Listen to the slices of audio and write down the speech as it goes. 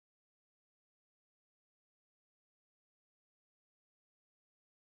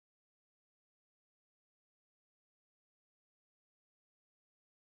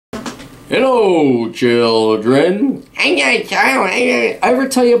Hello, children. I ever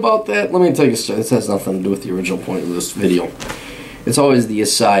tell you about that? Let me tell you a story. This has nothing to do with the original point of this video. It's always the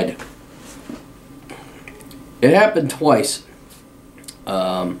aside. It happened twice.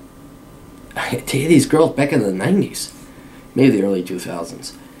 I tell you, these girls back in the 90s, maybe the early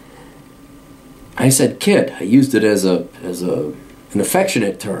 2000s. I said kid. I used it as an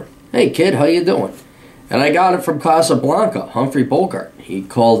affectionate term. Hey kid, how you doing? And I got it from Casablanca, Humphrey Bogart. He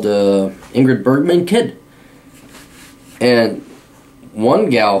called Ingrid Bergman kid. And one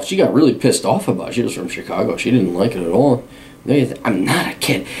gal, she got really pissed off about it. She was from Chicago. She didn't like it at all. I'm not a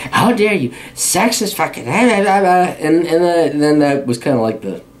kid. How dare you? Sex is fucking... And then that was kind of like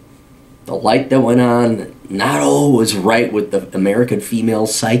the light that went on. Not all was right with the American female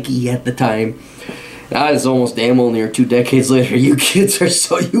psyche at the time. Now it's almost damn well near 2 decades later. You guys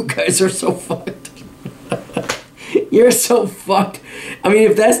are so fucked. You're so fucked. I mean,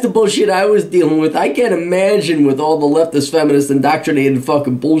 if that's the bullshit I was dealing with, I can't imagine with all the leftist, feminist, indoctrinated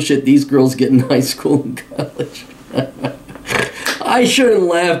fucking bullshit these girls get in high school and college. I shouldn't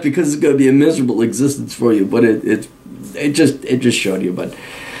laugh because it's going to be a miserable existence for you, but it just showed you. But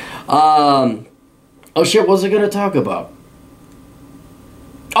oh shit, what was I going to talk about?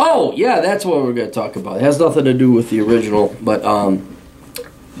 Oh yeah, that's what we're going to talk about. It has nothing to do with the original, but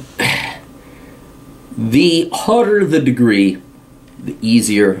the harder the degree, the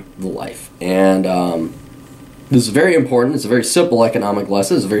easier the life. And this is very important. It's a very simple economic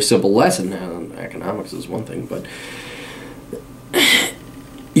lesson. It's a very simple lesson. Economics is one thing, but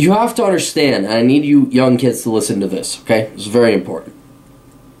you have to understand, and I need you young kids to listen to this, okay? It's very important.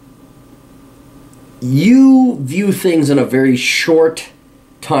 You view things in a very short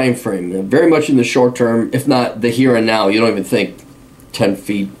time frame, very much in the short term, if not the here and now. You don't even think 10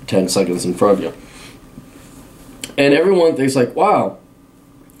 feet, 10 seconds in front of you. And everyone thinks like, wow,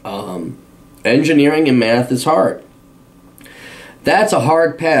 engineering and math is hard. That's a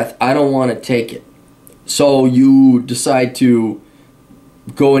hard path. I don't want to take it. So you decide to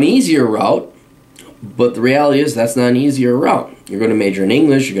go an easier route, but the reality is that's not an easier route. You're going to major in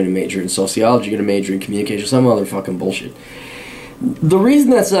English, you're going to major in sociology, you're going to major in communication, some other fucking bullshit. The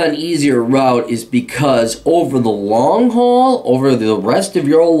reason that's not an easier route is because over the long haul, over the rest of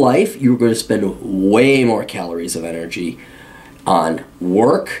your life, you're going to spend way more calories of energy on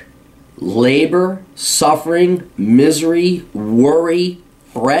work, labor, suffering, misery, worry,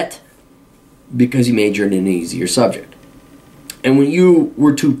 fret, because you majored in an easier subject. And when you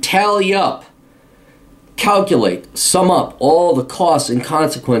were to tally up, calculate, sum up all the costs and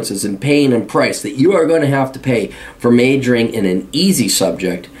consequences and pain and price that you are going to have to pay for majoring in an easy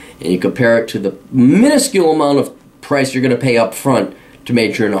subject, and you compare it to the minuscule amount of price you're going to pay up front to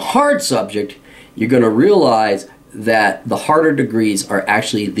major in a hard subject, you're going to realize that the harder degrees are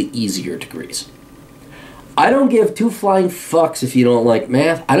actually the easier degrees. I don't give two flying fucks if you don't like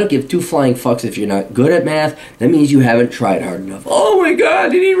math. I don't give two flying fucks if you're not good at math. That means you haven't tried hard enough. Oh my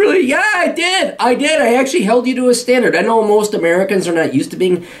God, did he really? Yeah, I did. I actually held you to a standard. I know most Americans are not used to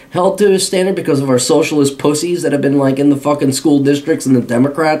being held to a standard because of our socialist pussies that have been like in the fucking school districts and the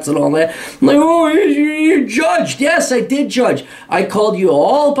Democrats and all that. I'm like, oh, you judged. Yes, I did judge. I called you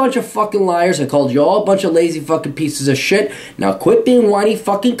all a bunch of fucking liars. I called you all a bunch of lazy fucking pieces of shit. Now quit being whiny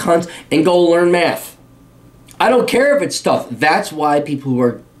fucking cunts and go learn math. I don't care if it's tough. That's why people who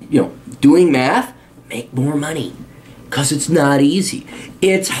are, doing math make more money. Because it's not easy.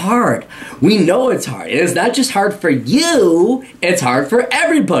 It's hard. We know it's hard. It's not just hard for you. It's hard for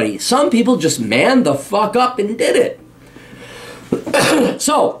everybody. Some people just manned the fuck up and did it.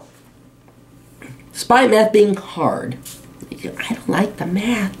 So, despite math being hard, I don't like the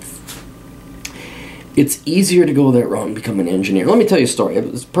math. It's easier to go that route and become an engineer. Let me tell you a story.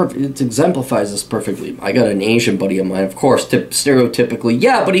 It's perfect. It exemplifies this perfectly. I got an Asian buddy of mine, of course, stereotypically.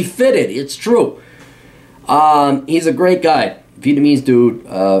 Yeah, but he fitted. It's true. He's a great guy. Vietnamese dude,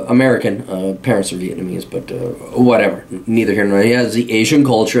 American. Parents are Vietnamese, but whatever. Neither here nor there. He has the Asian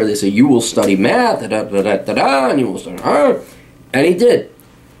culture. They say, you will study math, and you will study and he did.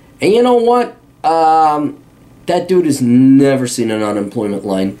 And you know what? That dude has never seen an unemployment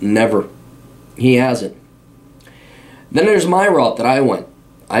line. Never. He hasn't. Then there's my route that I went.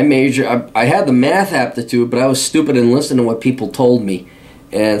 I had the math aptitude, but I was stupid and listened to what people told me.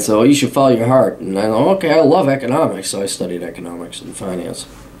 And so you should follow your heart. And I thought, okay, I love economics, so I studied economics and finance.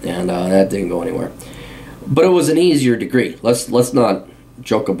 And that didn't go anywhere. But it was an easier degree. Let's not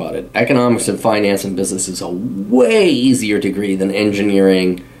joke about it. Economics and finance and business is a way easier degree than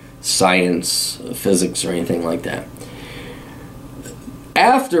engineering, science, physics, or anything like that.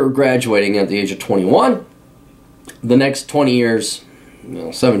 After graduating at the age of 21, the next 20 years,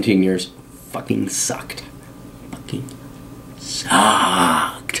 17 years, fucking sucked. Fucking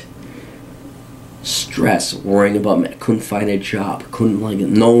sucked. Stress, worrying about me. Couldn't find a job. Couldn't like it.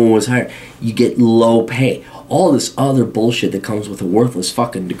 No one was hired. You get low pay. All this other bullshit that comes with a worthless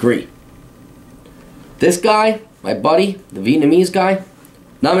fucking degree. This guy, my buddy, the Vietnamese guy,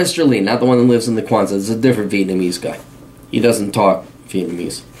 not Mr. Lee, not the one that lives in the Kwanzaa. It's a different Vietnamese guy. He doesn't talk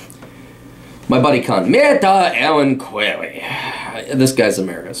Vietnamese. My buddy Con. Meta Alan Quayle. This guy's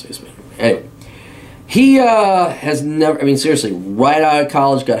American, excuse me. Anyway. He has never, I mean, seriously, right out of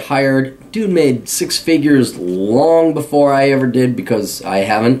college, got hired. Dude made 6 figures long before I ever did, because I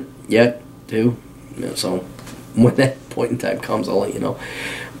haven't yet, too. So when that point in time comes, I'll let you know.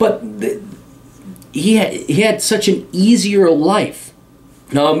 But he had such an easier life.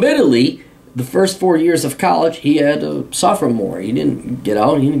 Now, admittedly, the first 4 years of college, he had to suffer more. He didn't get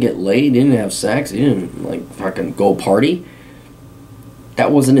out, he didn't get laid, he didn't have sex, he didn't, like, fucking go party.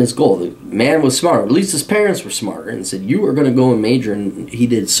 That wasn't his goal. The man was smart. At least his parents were smarter and said, you are going to go and major, and he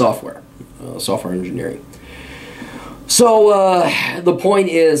did software engineering. So the point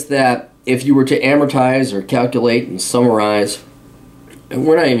is that if you were to amortize or calculate and summarize, and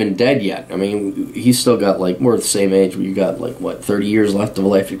we're not even dead yet. I mean, he's still got, like, we're the same age. You got, like, what, 30 years left of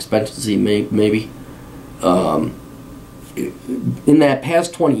life expectancy, maybe? In that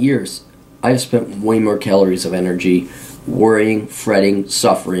past 20 years, I've spent way more calories of energy worrying, fretting,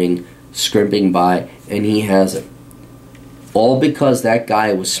 suffering, scrimping by, and he hasn't. All because that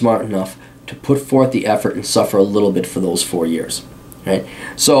guy was smart enough to put forth the effort and suffer a little bit for those 4 years. Right?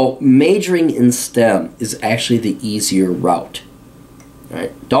 So majoring in STEM is actually the easier route.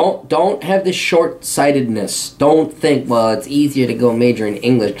 Right? Don't have this short-sightedness. Don't think, well, it's easier to go major in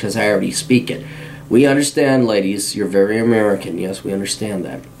English because I already speak it. We understand, ladies, you're very American. Yes, we understand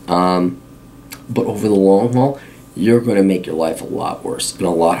that. But over the long haul, you're going to make your life a lot worse and a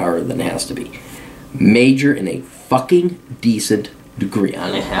lot harder than it has to be. Major in a fucking decent degree.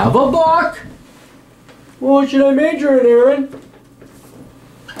 I have a book. What should I major in, Aaron?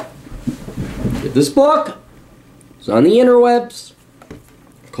 Get this book. It's on the interwebs.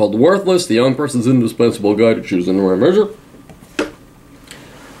 Called Worthless, the Young Person's Indispensable Guide to Choosing the Right Major.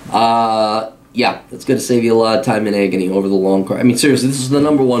 Yeah, it's going to save you a lot of time and agony over the long course. I mean, seriously, this is the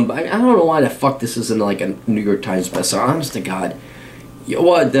 #1. But I don't know why the fuck this isn't like a New York Times bestseller. Honest to God.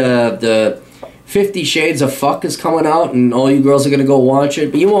 What, the 50 Shades of Fuck is coming out, and all you girls are going to go watch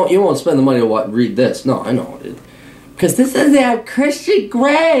it? But you won't spend the money to read this. No, I know. Because this is Christian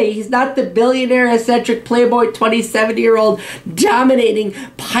Grey. He's not the billionaire, eccentric, playboy, 27-year-old, dominating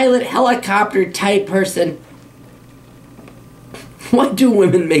pilot helicopter type person. Why do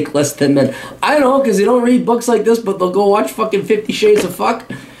women make less than men? I don't know, because they don't read books like this, but they'll go watch fucking 50 Shades of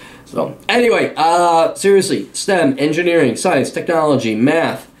Fuck. So, anyway, seriously, STEM, engineering, science, technology,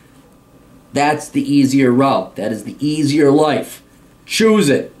 math, that's the easier route. That is the easier life. Choose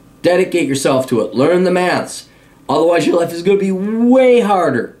it. Dedicate yourself to it. Learn the maths. Otherwise, your life is going to be way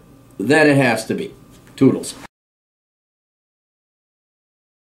harder than it has to be. Toodles.